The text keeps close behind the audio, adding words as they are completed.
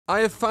I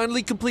have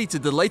finally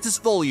completed the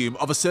latest volume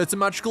of A Certain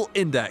Magical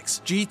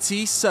Index,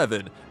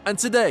 GT7, and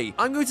today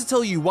I'm going to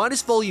tell you why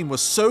this volume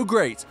was so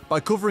great by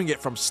covering it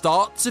from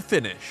start to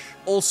finish.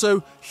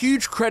 Also,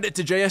 huge credit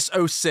to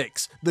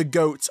JS06, the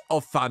GOAT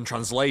of fan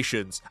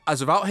translations,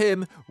 as without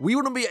him, we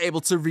wouldn't be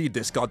able to read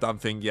this goddamn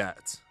thing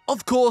yet.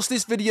 Of course,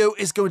 this video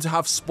is going to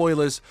have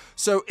spoilers,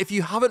 so if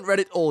you haven't read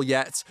it all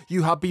yet,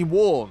 you have been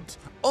warned.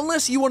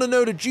 Unless you want to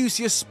know the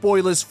juiciest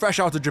spoilers fresh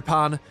out of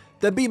Japan,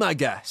 then be my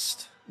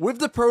guest. With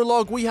the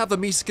prologue, we have the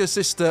Misaka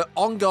sister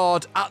on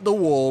guard at the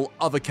wall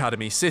of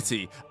Academy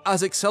City,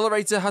 as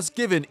Accelerator has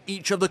given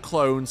each of the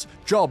clones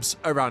jobs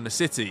around the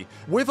city,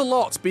 with a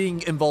lot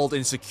being involved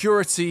in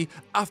security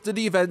after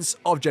the events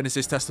of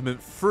Genesis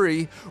Testament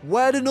 3,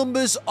 where the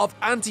numbers of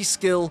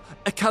anti-skill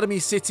Academy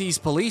City's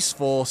police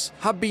force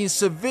have been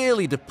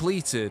severely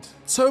depleted.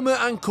 Toma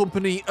and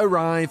company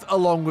arrive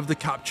along with the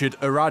captured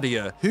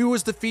Aradia, who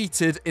was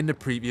defeated in the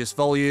previous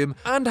volume,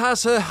 and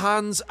has her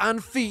hands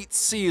and feet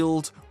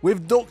sealed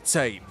with duct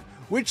tape,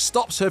 which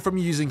stops her from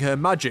using her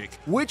magic,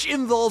 which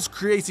involves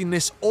creating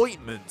this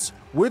ointment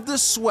with the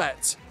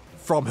sweat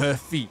from her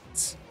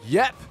feet.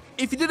 Yep,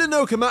 if you didn't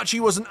know Kamachi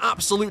was an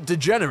absolute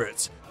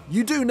degenerate,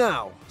 you do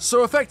now.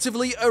 So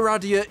effectively,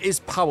 Aradia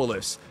is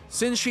powerless,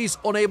 since she's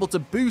unable to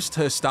boost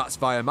her stats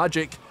via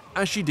magic,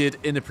 as she did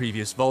in the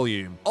previous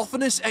volume.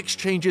 Offinus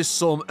exchanges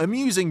some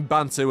amusing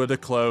banter with the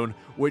clone,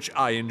 which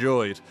I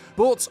enjoyed.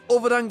 But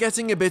other than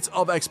getting a bit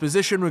of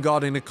exposition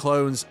regarding the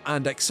clones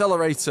and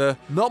Accelerator,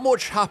 not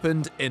much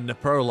happened in the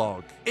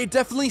prologue. It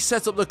definitely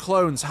set up the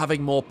clones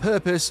having more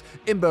purpose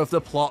in both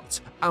the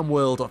plot and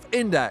world of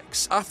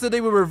Index, after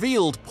they were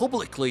revealed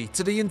publicly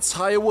to the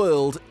entire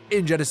world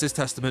in Genesis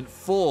Testament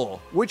 4,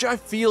 which I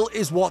feel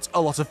is what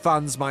a lot of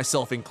fans,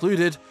 myself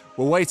included,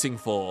 were waiting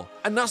for.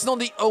 And that's not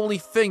the only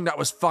thing that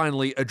was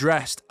finally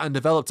addressed and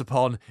developed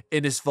upon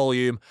in this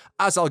volume,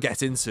 as I'll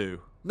get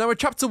into. Now in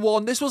chapter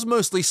 1, this was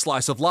mostly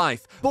slice of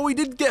life, but we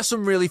did get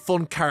some really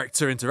fun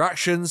character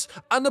interactions,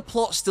 and the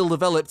plot still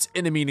developed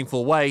in a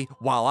meaningful way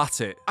while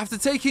at it. After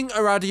taking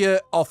Aradia,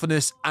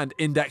 Offinus, and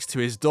Index to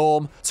his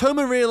dorm,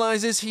 Toma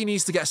realizes he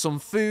needs to get some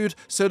food,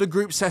 so the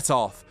group set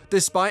off.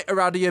 Despite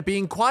Aradia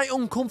being quite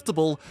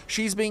uncomfortable,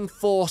 she's being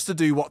forced to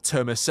do what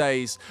Toma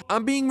says,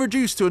 and being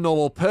reduced to a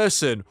normal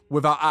person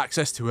without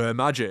access to her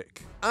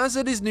magic. As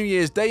it is New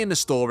Year's Day in the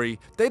story,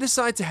 they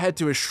decide to head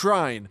to a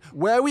shrine,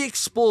 where we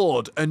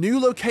explored a new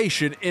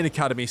location in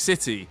Academy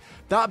City,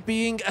 that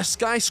being a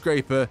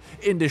skyscraper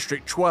in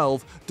District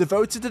 12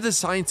 devoted to the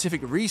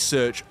scientific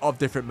research of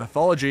different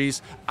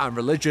mythologies and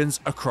religions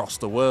across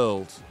the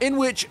world, in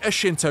which a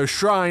Shinto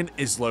shrine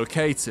is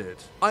located.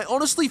 I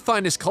honestly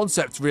find this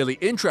concept really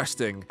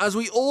interesting, as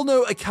we all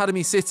know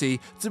Academy City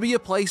to be a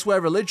place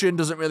where religion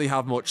doesn't really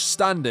have much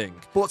standing,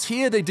 but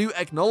here they do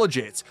acknowledge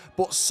it,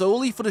 but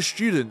solely for the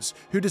students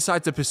who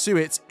decide to pursue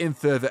it in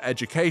further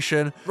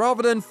education,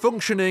 rather than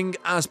functioning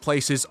as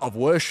places of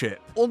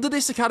worship. Under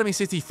this Academy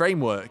City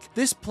framework,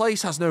 this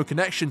place has no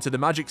connection to the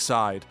magic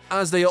side,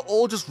 as they are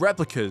all just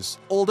replicas,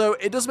 although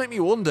it does make me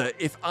wonder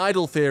if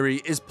idol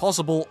theory is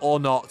possible or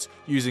not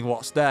using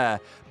what's there,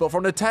 but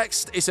from the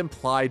text it's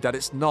implied that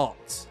it's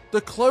not. The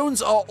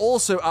clones are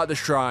also at the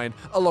shrine,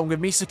 along with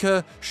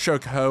Misaka,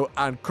 Shokuho,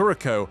 and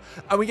Kuriko,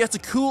 and we get a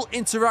cool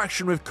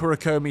interaction with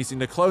Kuriko meeting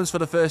the clones for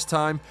the first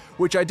time,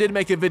 which I did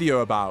make a video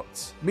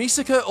about.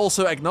 Misaka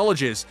also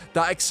acknowledges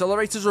that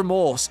Accelerator's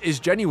remorse is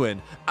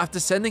genuine after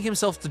sending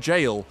himself to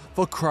jail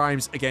for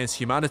crimes against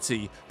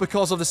humanity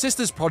because of the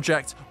Sisters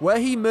Project, where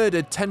he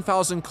murdered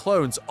 10,000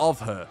 clones of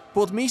her.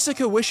 But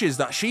Misaka wishes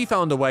that she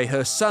found a way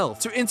herself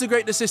to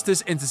integrate the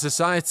sisters into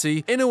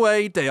society in a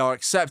way they are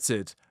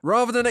accepted,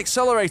 rather than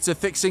Accelerator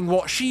fixing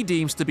what she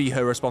deems to be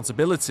her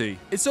responsibility.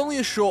 It's only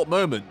a short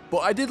moment, but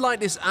I did like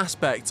this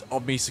aspect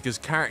of Misaka's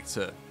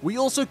character. We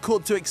also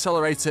cut to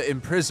Accelerator in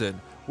prison,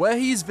 where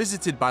he is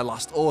visited by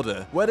Last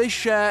Order, where they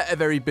share a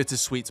very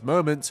bittersweet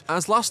moment,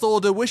 as Last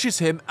Order wishes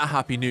him a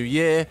happy new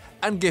year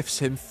and gifts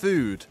him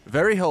food.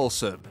 Very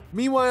wholesome.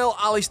 Meanwhile,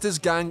 Alistair's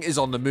gang is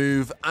on the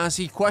move as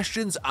he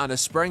questions Anna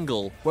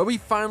Sprengel, where we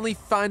finally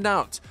find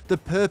out the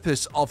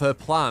purpose of her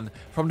plan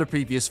from the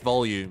previous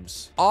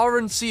volumes.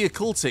 R&C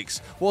Occultics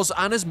was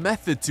Anna's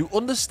method to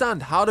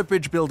understand how the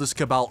Bridge Builders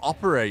Cabal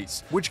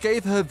operates, which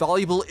gave her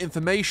valuable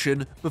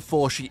information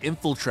before she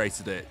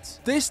infiltrated it.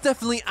 This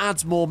definitely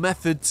adds more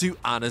method to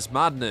Anna's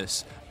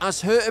madness,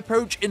 as her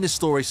approach in the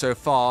story so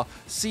far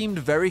seemed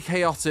very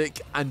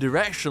chaotic and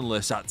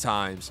directionless at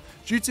times,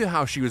 due to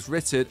how she was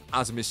written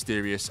as a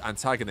mysterious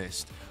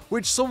antagonist,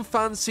 which some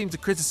fans seem to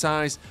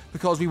criticise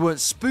because we weren't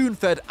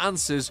spoon-fed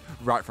answers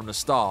right from the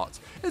start.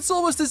 It's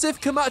almost as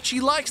if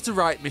Kamachi likes to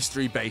write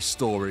mystery-based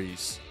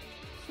stories.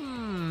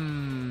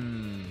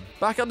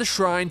 Back at the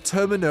shrine,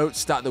 Toma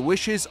notes that the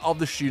wishes of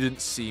the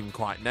students seem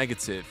quite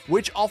negative,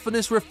 which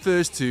Offinus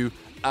refers to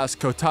as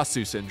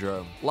Kotatsu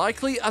syndrome,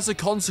 likely as a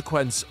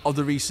consequence of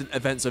the recent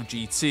events of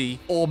GT,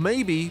 or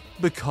maybe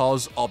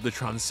because of the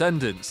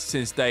Transcendents,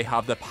 since they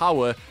have the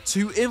power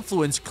to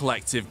influence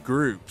collective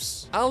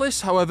groups.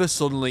 Alice, however,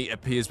 suddenly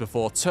appears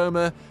before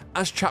Toma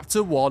as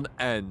chapter 1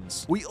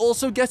 ends. We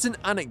also get an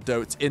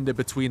anecdote in the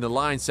between the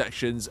lines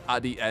sections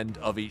at the end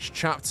of each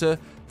chapter,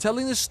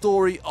 telling the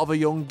story of a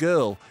young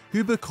girl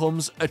who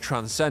becomes a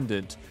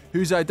transcendent,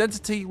 whose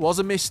identity was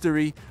a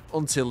mystery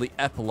until the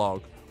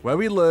epilogue, where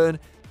we learn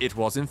it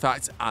was in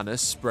fact Anna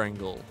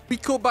Sprengel. We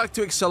cut back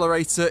to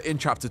Accelerator in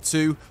chapter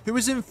 2, who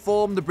is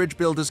informed the Bridge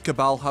Builders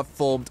Cabal have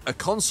formed a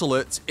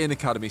consulate in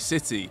Academy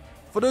City.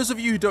 For those of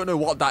you who don't know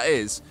what that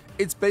is,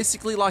 it's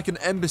basically like an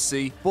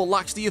embassy, but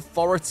lacks the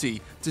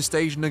authority to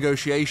stage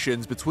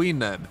negotiations between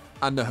them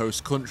and the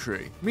host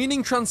country,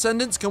 meaning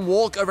Transcendents can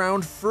walk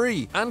around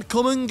free and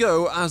come and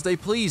go as they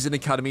please in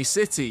Academy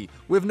City,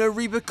 with no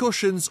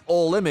repercussions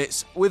or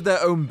limits, with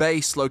their own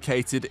base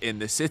located in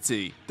the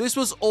city. This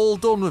was all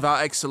done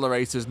without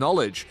Accelerator's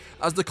knowledge,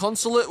 as the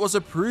consulate was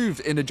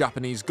approved in the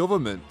Japanese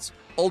government.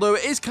 Although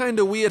it is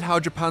kinda weird how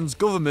Japan's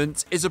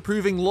government is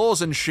approving laws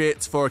and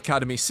shit for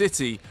Academy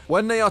City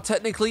when they are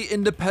technically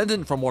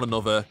independent from one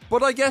another,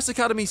 but I guess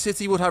Academy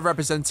City would have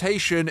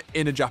representation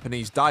in a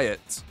Japanese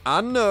diet.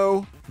 And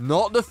no,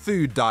 not the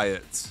food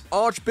diet.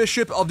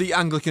 Archbishop of the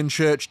Anglican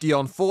Church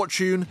Dion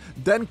Fortune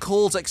then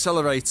calls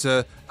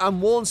Accelerator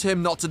and warns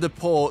him not to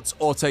deport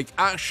or take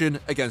action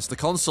against the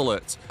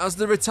consulate, as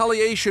the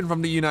retaliation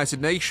from the United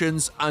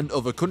Nations and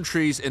other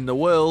countries in the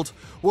world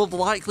will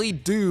likely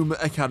doom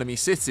Academy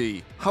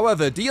City.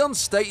 However, Dion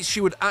states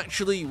she would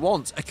actually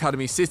want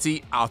Academy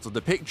City out of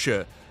the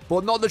picture,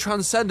 but not the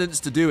Transcendents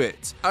to do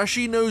it, as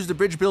she knows the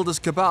Bridge Builders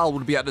Cabal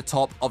would be at the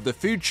top of the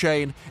food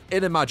chain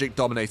in a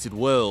magic-dominated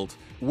world,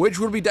 which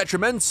would be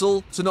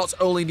detrimental to not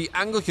only the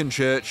Anglican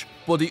Church,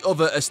 but the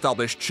other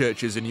established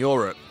churches in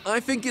Europe. I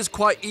think it's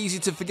quite easy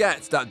to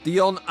forget that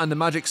Dion and the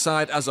magic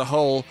side as a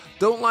whole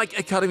don't like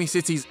Academy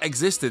City's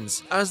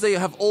existence, as they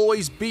have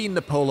always been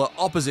the polar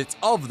opposite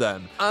of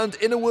them, and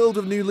in a world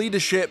of new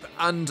leadership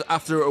and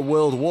after a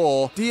world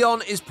war,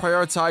 Dion is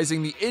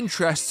prioritizing the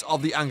interests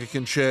of the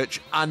Anglican Church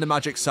and the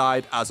magic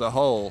side as a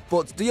whole.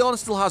 But Dion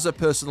still has her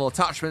personal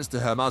attachments to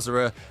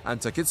Hermazura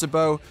and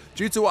Takitsubo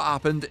due to what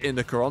happened in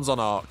the Coronzon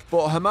arc,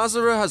 but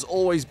Hermazura has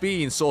always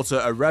been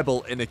sorta a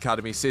rebel in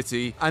Academy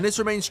City, and this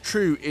remains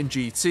true in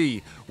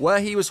GT, where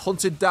he was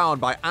hunted down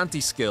by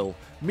Anti-Skill,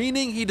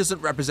 meaning he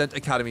doesn't represent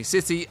Academy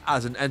City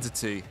as an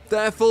entity.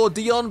 Therefore,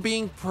 Dion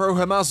being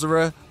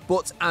pro-Hermazura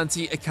but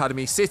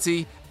anti-Academy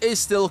City is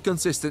still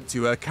consistent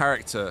to her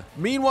character.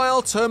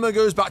 Meanwhile, Toma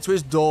goes back to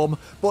his dorm,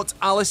 but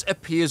Alice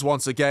appears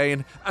once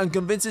again and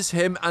convinces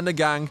him and the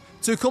gang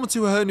to come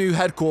to her new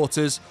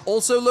headquarters,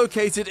 also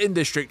located in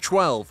District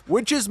 12,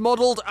 which is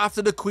modelled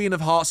after the Queen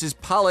of Hearts'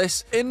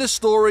 palace in the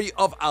story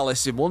of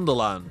Alice in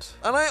Wonderland.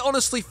 And I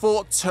honestly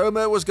thought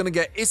Toma was going to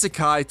get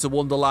isekai to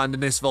Wonderland in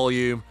this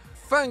volume.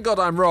 Thank God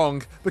I'm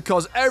wrong,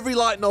 because every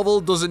light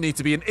novel doesn't need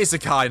to be an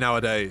isekai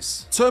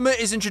nowadays. Toma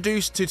is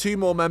introduced to two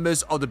more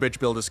members of the Bridge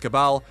Builders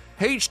Cabal,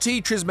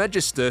 H.T.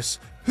 Trismegistus,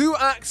 who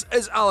acts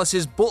as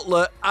Alice's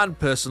butler and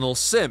personal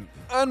simp,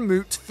 and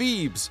Moot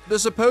Thebes, the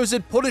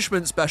supposed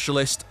punishment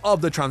specialist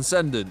of the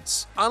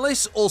Transcendents.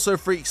 Alice also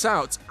freaks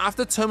out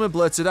after Toma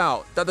blurted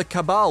out that the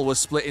Cabal was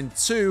split in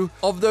two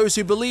of those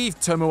who believe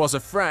Toma was a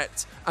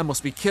threat and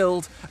must be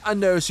killed,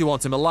 and those who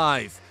want him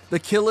alive, the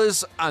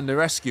killers and the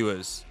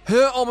rescuers.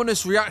 Her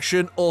ominous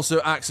reaction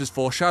also acts as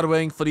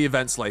foreshadowing for the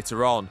events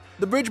later on.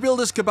 The Bridge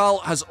Builders Cabal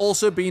has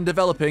also been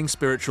developing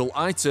spiritual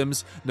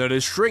items known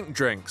as shrink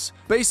drinks,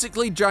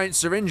 basically giant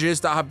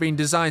syringes that have been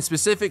designed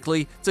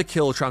specifically to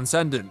kill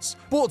Transcendents.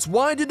 But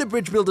why did the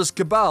Bridge Builders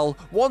Cabal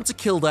want to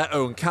kill their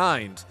own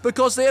kind?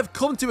 Because they have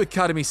come to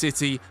Academy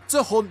City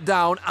to hunt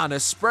down Anna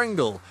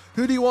Sprengel,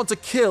 who they want to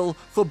kill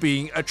for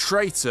being a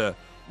traitor,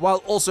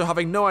 while also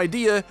having no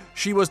idea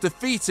she was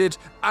defeated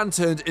and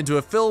turned into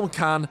a film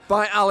can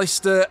by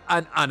Alistair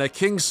and Anna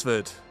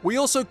Kingsford. We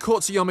also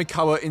cut to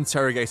Yomikawa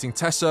interrogating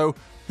Tesso,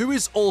 who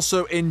is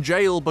also in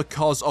jail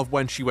because of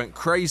when she went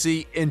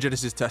crazy in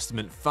Genesis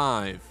Testament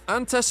 5.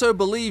 And Tesso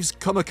believes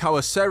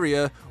Kamikawa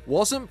Seria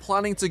wasn't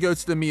planning to go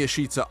to the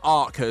Miyashita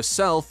arc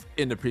herself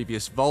in the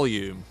previous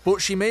volume,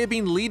 but she may have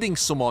been leading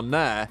someone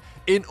there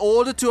in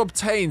order to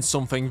obtain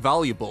something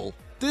valuable.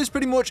 This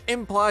pretty much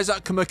implies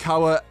that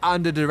Kamikawa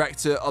and the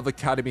director of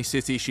Academy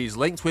City she's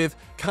linked with,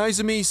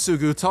 Kaizumi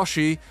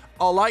Sugutoshi,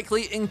 are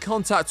likely in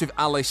contact with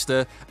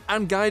Alistair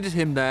and guided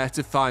him there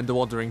to find the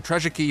Wandering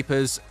Treasure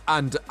Keepers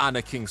and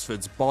Anna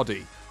Kingsford's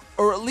body.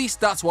 Or at least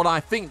that's what I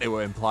think they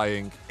were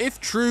implying.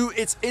 If true,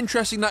 it's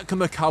interesting that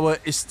Kamikawa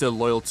is still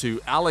loyal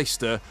to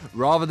Alistair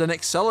rather than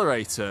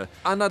Accelerator,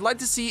 and I'd like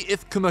to see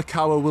if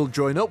Kamikawa will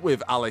join up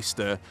with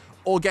Alistair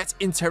or get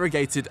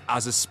interrogated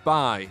as a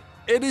spy.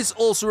 It is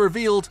also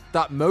revealed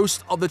that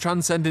most of the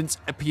Transcendents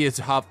appear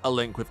to have a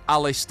link with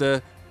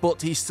Alistair,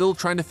 but he's still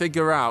trying to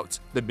figure out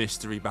the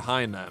mystery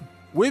behind them.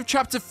 With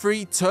Chapter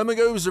 3, Toma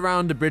goes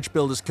around the Bridge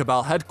Builders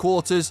Cabal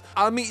headquarters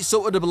and meets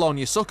up with the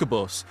Bologna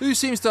succubus, who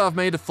seems to have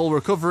made a full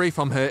recovery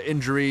from her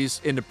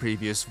injuries in the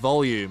previous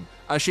volume,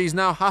 as she's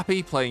now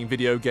happy playing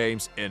video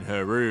games in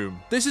her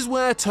room. This is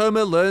where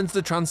Toma learns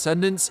the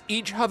Transcendents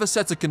each have a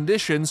set of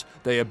conditions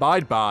they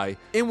abide by,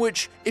 in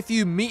which if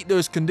you meet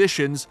those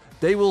conditions,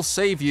 they will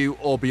save you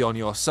or be on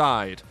your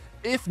side.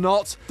 If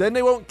not, then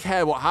they won't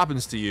care what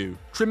happens to you.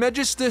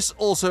 Trismegistus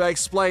also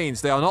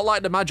explains they are not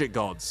like the magic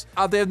gods,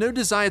 and they have no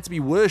desire to be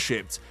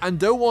worshipped and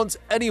don't want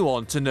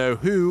anyone to know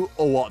who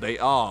or what they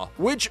are,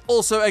 which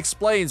also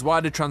explains why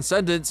the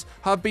Transcendents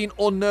have been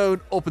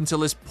unknown up until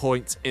this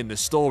point in the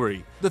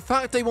story. The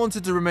fact they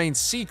wanted to remain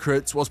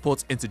secret was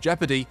put into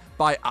jeopardy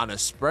by Anna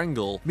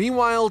Sprengel.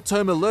 Meanwhile,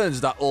 Toma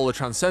learns that all the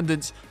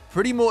Transcendents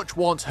pretty much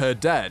want her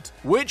dead,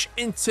 which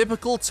in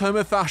typical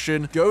Toma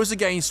fashion goes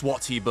against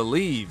what he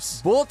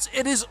believes. But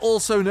it is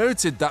also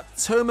noted that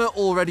Toma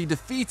already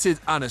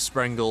defeated Anna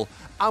Sprengel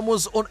and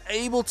was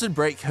unable to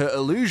break her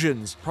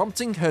illusions,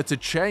 prompting her to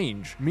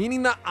change,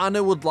 meaning that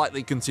Anna would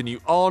likely continue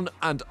on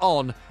and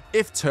on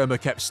if Toma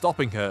kept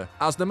stopping her,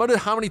 as no matter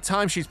how many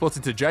times she's put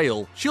into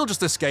jail, she'll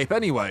just escape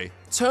anyway.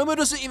 Toma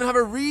doesn't even have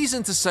a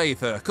reason to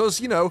save her,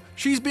 cause, you know,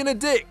 she's been a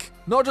dick.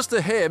 Not just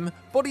to him,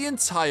 but the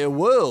entire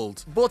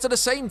world. But at the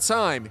same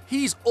time,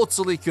 he's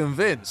utterly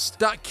convinced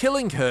that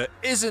killing her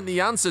isn't the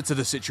answer to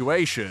the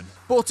situation.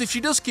 But if she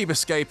does keep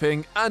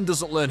escaping and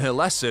doesn't learn her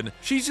lesson,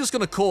 she's just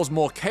gonna cause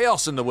more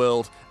chaos in the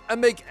world and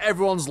make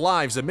everyone's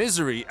lives a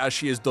misery as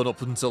she has done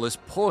up until this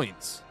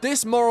point.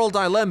 This moral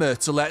dilemma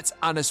to let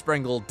Anna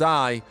Sprengel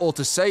die or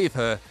to save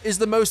her is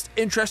the most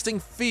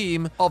interesting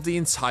theme of the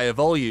entire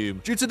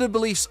volume, due to the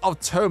beliefs of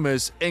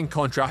Toma's in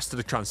contrast to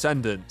the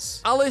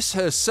Transcendents. Alice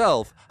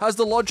herself has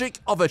the logic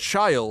of a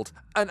child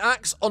and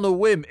acts on a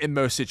whim in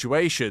most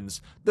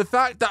situations. The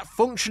fact that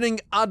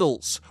functioning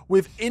adults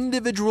with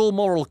individual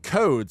moral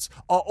codes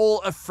are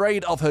all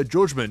afraid of her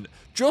judgment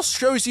just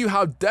shows you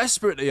how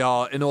desperate they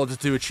are in order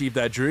to achieve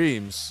their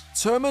dreams.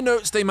 Toma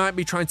notes they might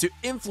be trying to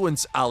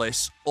influence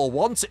Alice, or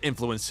want to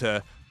influence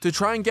her, to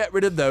try and get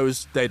rid of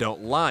those they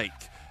don't like.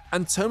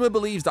 And Toma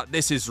believes that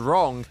this is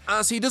wrong,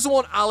 as he doesn't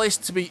want Alice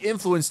to be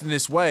influenced in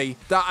this way,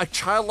 that a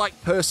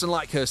childlike person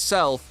like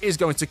herself is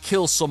going to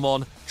kill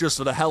someone just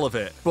for the hell of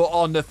it. But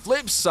on the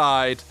flip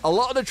side, a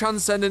lot of the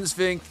Transcendents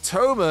think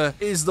Toma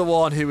is the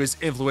one who is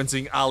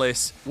influencing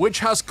Alice, which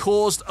has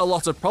caused a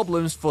lot of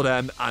problems for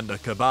them and the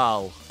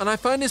Cabal. And I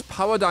find this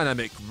power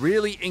dynamic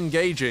really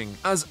engaging,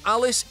 as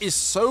Alice is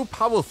so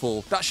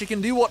powerful that she can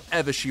do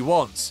whatever she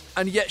wants,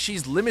 and yet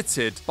she's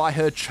limited by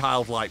her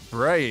childlike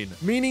brain,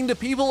 meaning the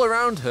people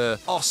around her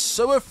are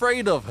so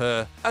afraid of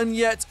her, and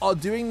yet are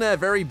doing their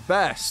very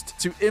best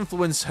to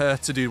influence her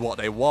to do what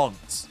they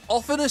want.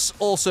 Ophinus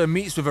also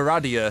meets with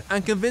Aradia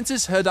and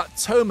convinces her that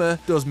Toma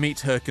does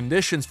meet her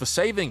conditions for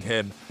saving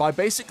him by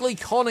basically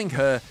conning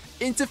her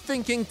into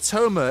thinking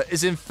Toma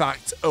is in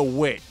fact a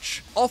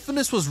witch.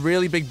 Ophinus was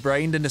really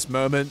big-brained in this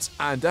moment,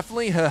 and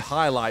definitely her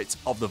highlight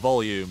of the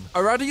volume.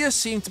 Aradia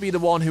seemed to be the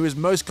one who is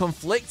most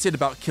conflicted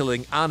about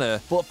killing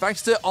Anna, but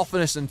thanks to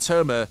Ophinus and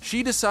Toma,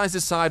 she decides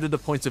to side with the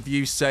point of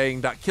view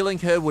saying that killing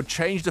her would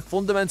change the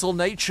fundamental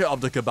nature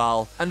of the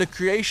Cabal, and the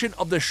creation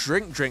of the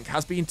Shrink Drink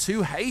has been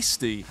too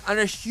hasty, and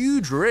a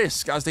huge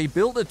risk as they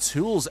built the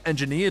tools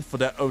engineered for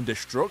their own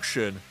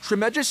destruction.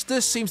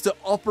 Trismegistus seems to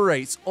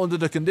operate under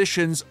the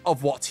conditions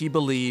of what he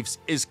believes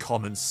is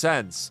common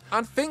sense,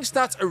 and thinks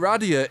that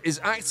Aradia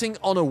is acting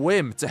on a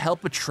whim to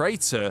help a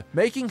traitor,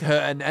 making her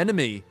an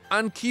enemy,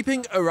 and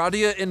keeping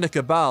Aradia in the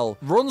Cabal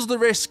runs the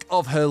risk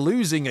of her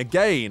losing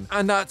again,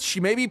 and that she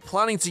may be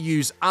planning to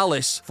use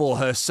Alice for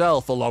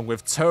herself along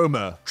with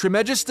Toma.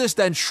 Trismegistus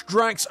then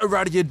strikes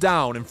Aradia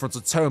down in front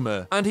of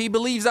Toma, and he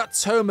believes that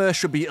Toma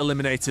should be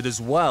eliminated as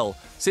well,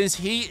 since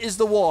he is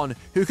the one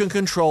who can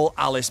control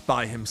Alice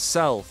by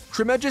himself.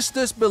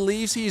 Trismegistus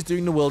believes he is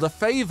doing the world a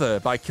favor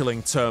by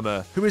killing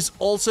Toma, who is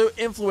also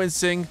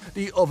influencing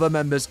the other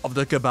members of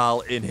the Cabal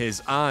in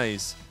his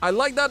eyes. I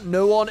like that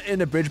no one in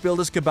the Bridge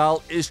Builders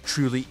Cabal is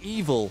truly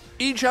evil.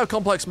 Each have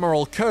complex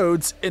moral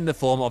codes in the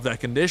form of their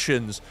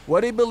conditions,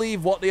 where they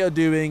believe what they are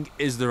doing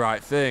is the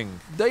right thing.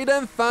 They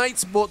then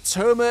fight, but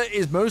Toma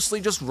is mostly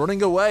just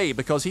running away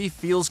because he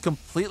feels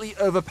completely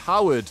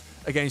overpowered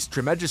against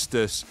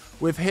Trismegistus,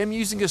 with him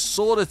using a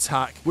sword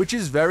attack, which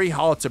is very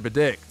hard to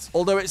predict.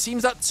 Although it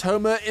seems that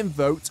Toma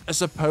invoked a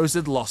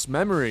supposed lost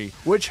memory,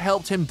 which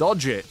helped him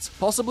dodge it,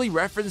 possibly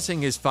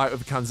referencing his fight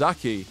with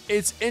Kanzaki.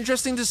 It's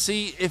interesting to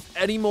see if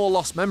any more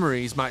lost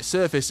memories might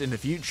surface in the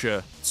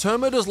future.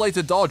 Toma does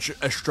later dodge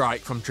a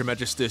strike from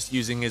Trismegistus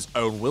using his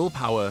own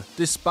willpower,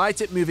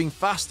 despite it moving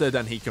faster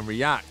than he can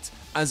react,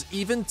 as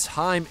even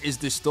time is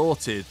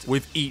distorted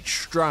with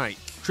each strike.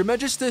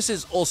 Trismegistus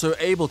is also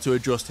able to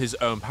adjust his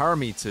own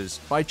parameters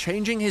by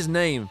changing his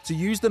name to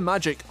use the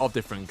magic of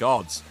different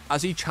gods,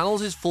 as he channels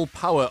his full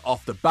power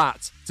off the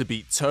bat to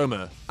beat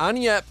Toma.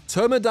 And yep,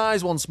 Toma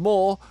dies once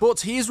more,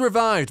 but he is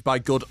revived by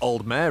good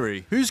old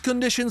Mary, whose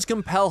conditions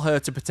compel her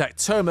to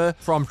protect Toma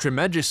from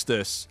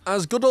Trismegistus,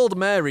 as good old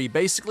Mary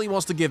basically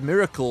wants to give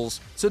miracles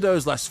to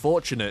those less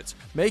fortunate,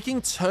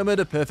 making Toma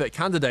the perfect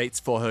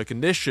candidate for her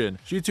condition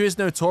due to his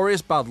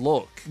notorious bad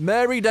luck.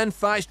 Mary then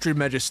fights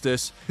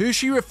Trismegistus, who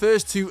she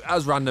refers to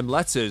as random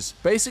letters,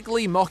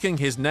 basically mocking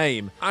his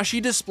name, as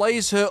she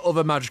displays her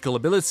other magical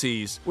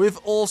abilities, with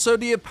also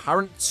the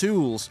apparent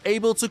tools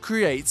able to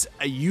create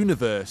a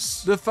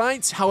universe. The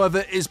fight,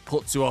 however, is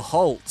put to a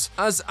halt,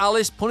 as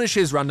Alice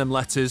punishes random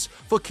letters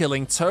for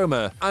killing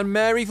Toma, and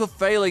Mary for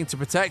failing to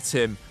protect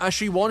him, as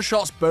she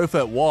one-shots both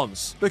at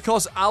once,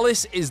 because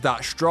Alice is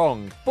that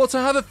strong. But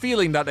I have a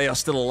feeling that they are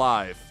still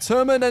alive.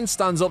 Toma then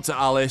stands up to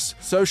Alice,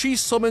 so she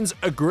summons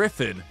a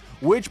griffin,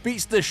 which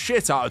beats the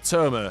shit out of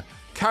Toma,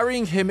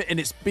 carrying him in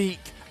its beak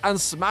and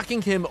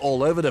smacking him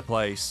all over the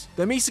place.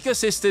 The Misaka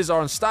sisters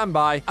are on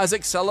standby as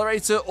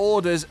Accelerator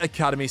orders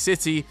Academy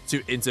City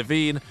to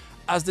intervene,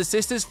 as the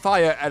sisters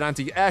fire an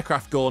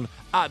anti-aircraft gun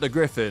at the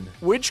Griffin,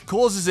 which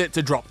causes it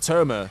to drop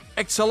Toma.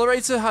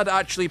 Accelerator had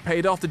actually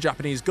paid off the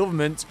Japanese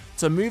government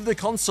to move the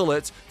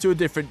consulate to a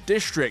different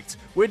district,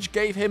 which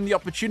gave him the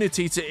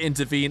opportunity to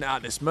intervene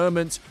at this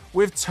moment,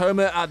 with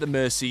Toma at the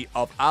mercy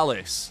of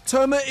Alice.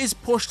 Toma is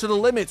pushed to the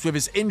limit with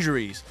his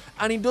injuries,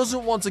 and he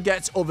doesn't want to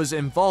get others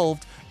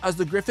involved as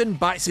the Griffin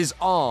bites his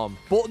arm,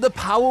 but the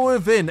power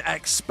within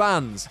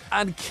expands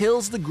and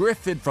kills the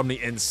Griffin from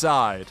the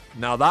inside.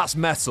 Now that's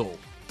metal.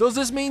 Does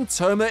this mean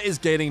Toma is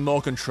gaining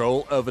more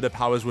control over the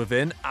powers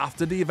within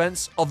after the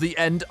events of the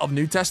end of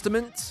New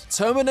Testament?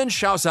 Toma then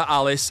shouts at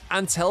Alice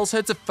and tells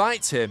her to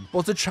fight him,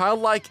 but a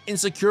childlike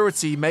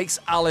insecurity makes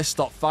Alice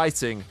stop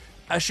fighting,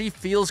 as she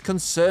feels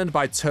concerned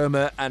by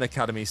Toma and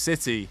Academy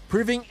City,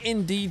 proving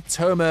indeed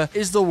Toma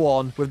is the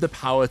one with the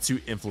power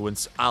to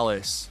influence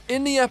Alice.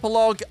 In the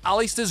epilogue,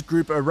 Alistair's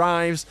group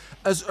arrives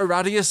as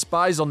Aradia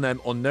spies on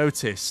them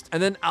unnoticed,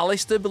 and then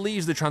Alistair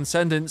believes the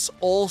Transcendents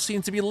all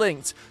seem to be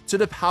linked to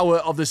the power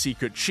of the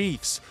Secret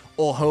Chiefs,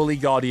 or Holy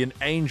Guardian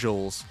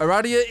Angels.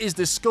 Aradia is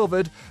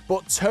discovered,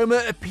 but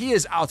Toma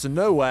appears out of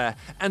nowhere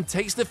and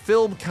takes the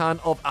film can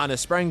of Anna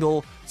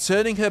Sprengel,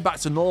 turning her back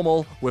to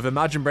normal with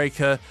Imagine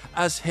Breaker,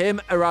 as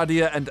him,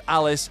 Aradia, and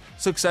Alice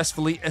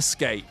successfully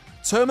escape.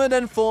 Toma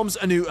then forms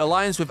a new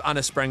alliance with Anna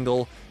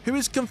Sprengel, who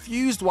is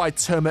confused why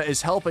Toma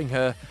is helping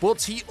her,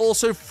 but he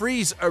also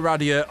frees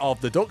Aradia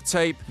of the duct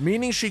tape,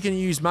 meaning she can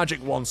use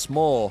magic once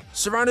more.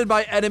 Surrounded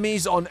by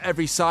enemies on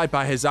every side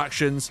by his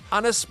actions,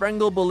 Anna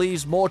Sprengel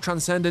believes more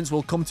Transcendents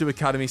will come to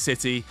Academy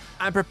City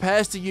and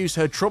prepares to use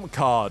her trump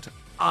card,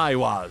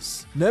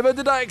 Iwaz. Never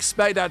did I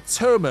expect that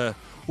Toma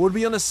would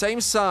be on the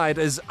same side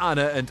as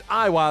Anna and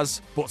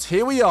Iwaz, but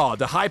here we are,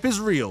 the hype is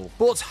real.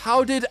 But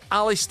how did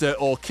Alistair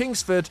or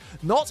Kingsford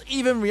not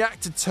even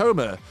react to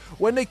Toma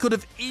when they could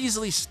have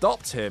easily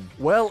stopped him?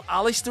 Well,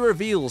 Alistair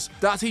reveals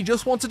that he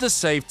just wanted to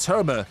save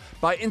Toma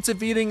by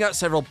intervening at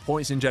several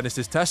points in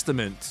Genesis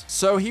Testament.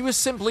 So he was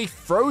simply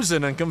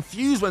frozen and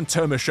confused when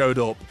Toma showed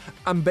up,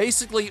 and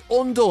basically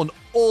undone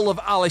all of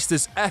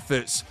Alistair's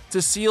efforts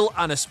to seal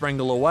Anna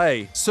Sprengel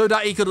away, so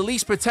that he could at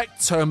least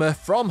protect Toma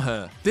from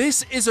her.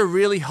 This is a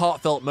really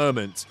heartfelt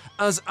moment,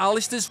 as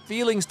Alistair's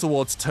feelings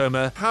towards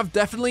Toma have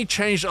definitely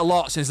changed a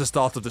lot since the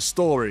start of the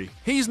story.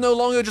 He's no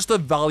longer just a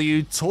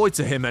valued toy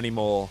to him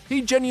anymore.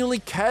 He genuinely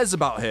cares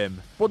about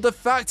him. But the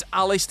fact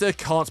Alistair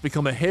can't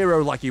become a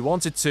hero like he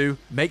wanted to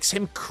makes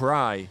him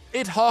cry.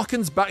 It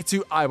harkens back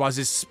to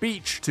Iwaz's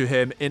speech to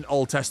him in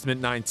Old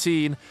Testament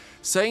 19,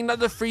 saying that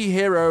the three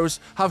heroes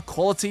have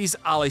qualities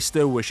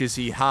Alistair wishes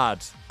he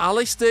had.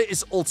 Alistair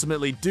is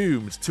ultimately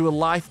doomed to a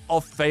life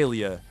of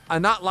failure,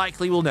 and that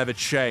likely will never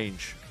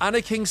change.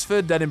 Anna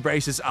Kingsford then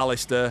embraces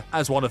Alistair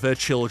as one of her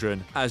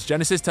children, as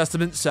Genesis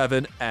Testament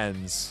 7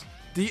 ends.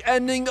 The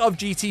ending of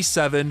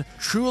GT7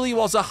 truly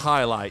was a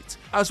highlight,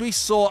 as we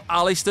saw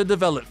Alistair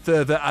develop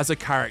further as a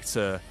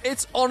character.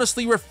 It's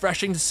honestly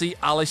refreshing to see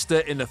Alistair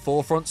in the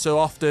forefront so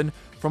often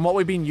from what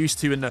we've been used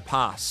to in the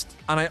past,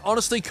 and I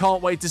honestly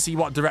can't wait to see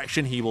what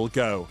direction he will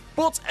go.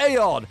 But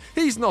Aeon,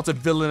 he's not a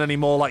villain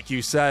anymore like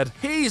you said.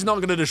 He's not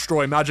going to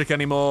destroy magic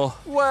anymore.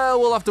 Well,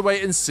 we'll have to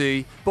wait and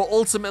see, but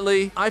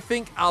ultimately, I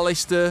think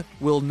Alistair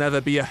will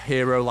never be a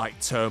hero like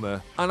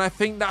Toma, and I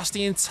think that's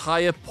the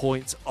entire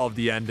point of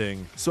the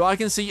ending. So I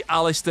can see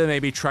Alistair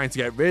maybe trying to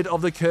get rid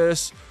of the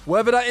curse.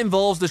 Whether that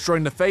involves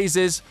destroying the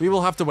phases, we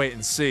will have to wait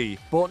and see,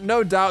 but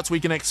no doubt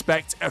we can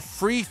expect a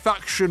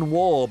three-faction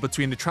war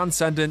between the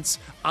Transcendents,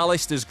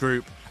 Alistair's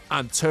group,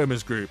 and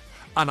Toma's group,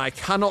 and I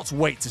cannot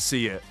wait to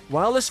see it.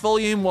 While this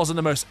volume wasn't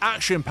the most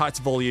action-packed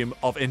volume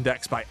of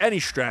Index by any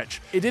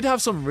stretch, it did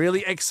have some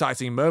really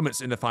exciting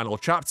moments in the final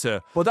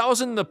chapter, but that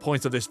wasn't the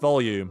point of this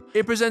volume.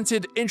 It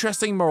presented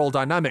interesting moral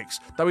dynamics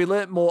that we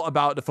learnt more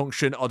about the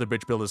function of the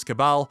Bridge Builders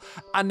Cabal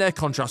and their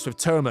contrast with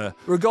Toma,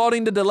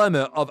 regarding the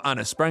dilemma of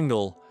Anna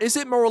Sprengel. Is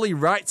it morally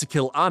right to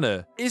kill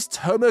Anna? Is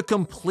Toma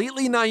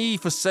completely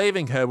naive for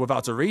saving her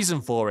without a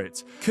reason for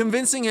it,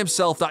 convincing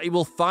himself that he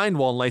will find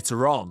one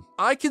later on?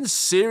 I can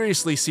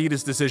seriously see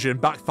this decision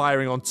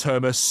backfiring on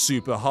Toma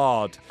super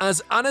hard,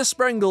 as Anna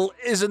Sprengel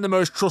isn't the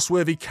most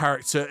trustworthy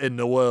character in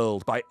the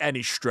world by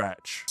any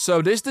stretch.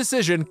 So this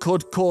decision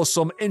could cause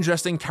some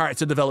interesting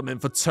character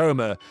development for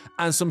Toma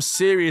and some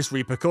serious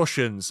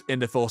repercussions in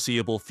the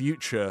foreseeable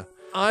future.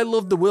 I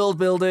loved the world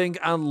building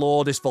and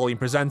lore this volume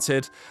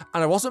presented,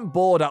 and I wasn't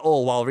bored at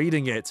all while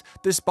reading it,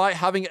 despite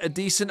having a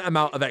decent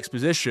amount of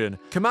exposition.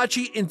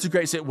 Kamachi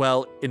integrates it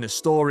well in the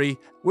story,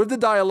 with the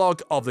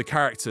dialogue of the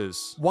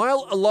characters.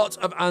 While a lot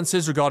of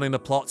answers regarding the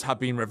plot have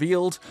been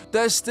revealed,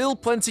 there's still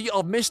plenty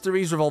of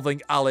mysteries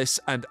revolving Alice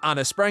and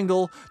Anna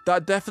Sprengel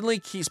that definitely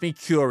keeps me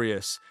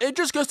curious. It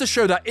just goes to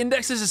show that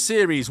Index is a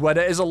series where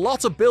there is a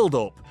lot of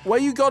build-up, where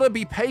you gotta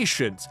be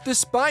patient.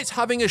 Despite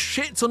having a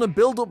shit ton of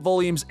build-up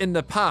volumes in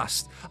the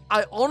past,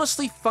 I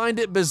honestly find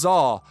it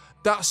bizarre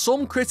that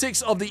some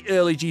critics of the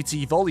early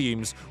GT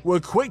volumes were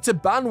quick to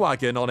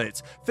bandwagon on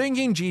it,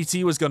 thinking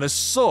GT was gonna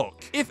suck.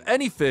 If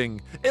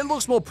anything, it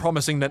looks more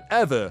promising than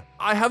ever.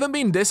 I haven't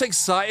been this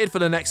excited for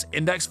the next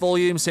Index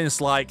volume since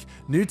like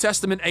New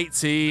Testament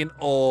 18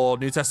 or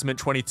New Testament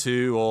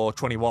 22 or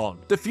 21.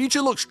 The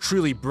future looks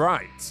truly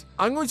bright.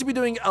 I'm going to be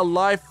doing a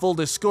live full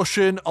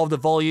discussion of the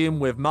volume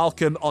with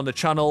Malcolm on the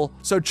channel,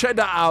 so check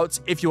that out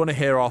if you want to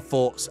hear our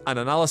thoughts and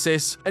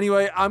analysis.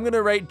 Anyway, I'm going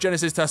to rate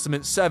Genesis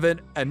Testament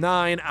 7 a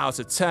 9 out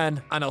of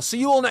 10, and I'll see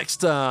you all next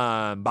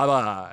time. Bye bye.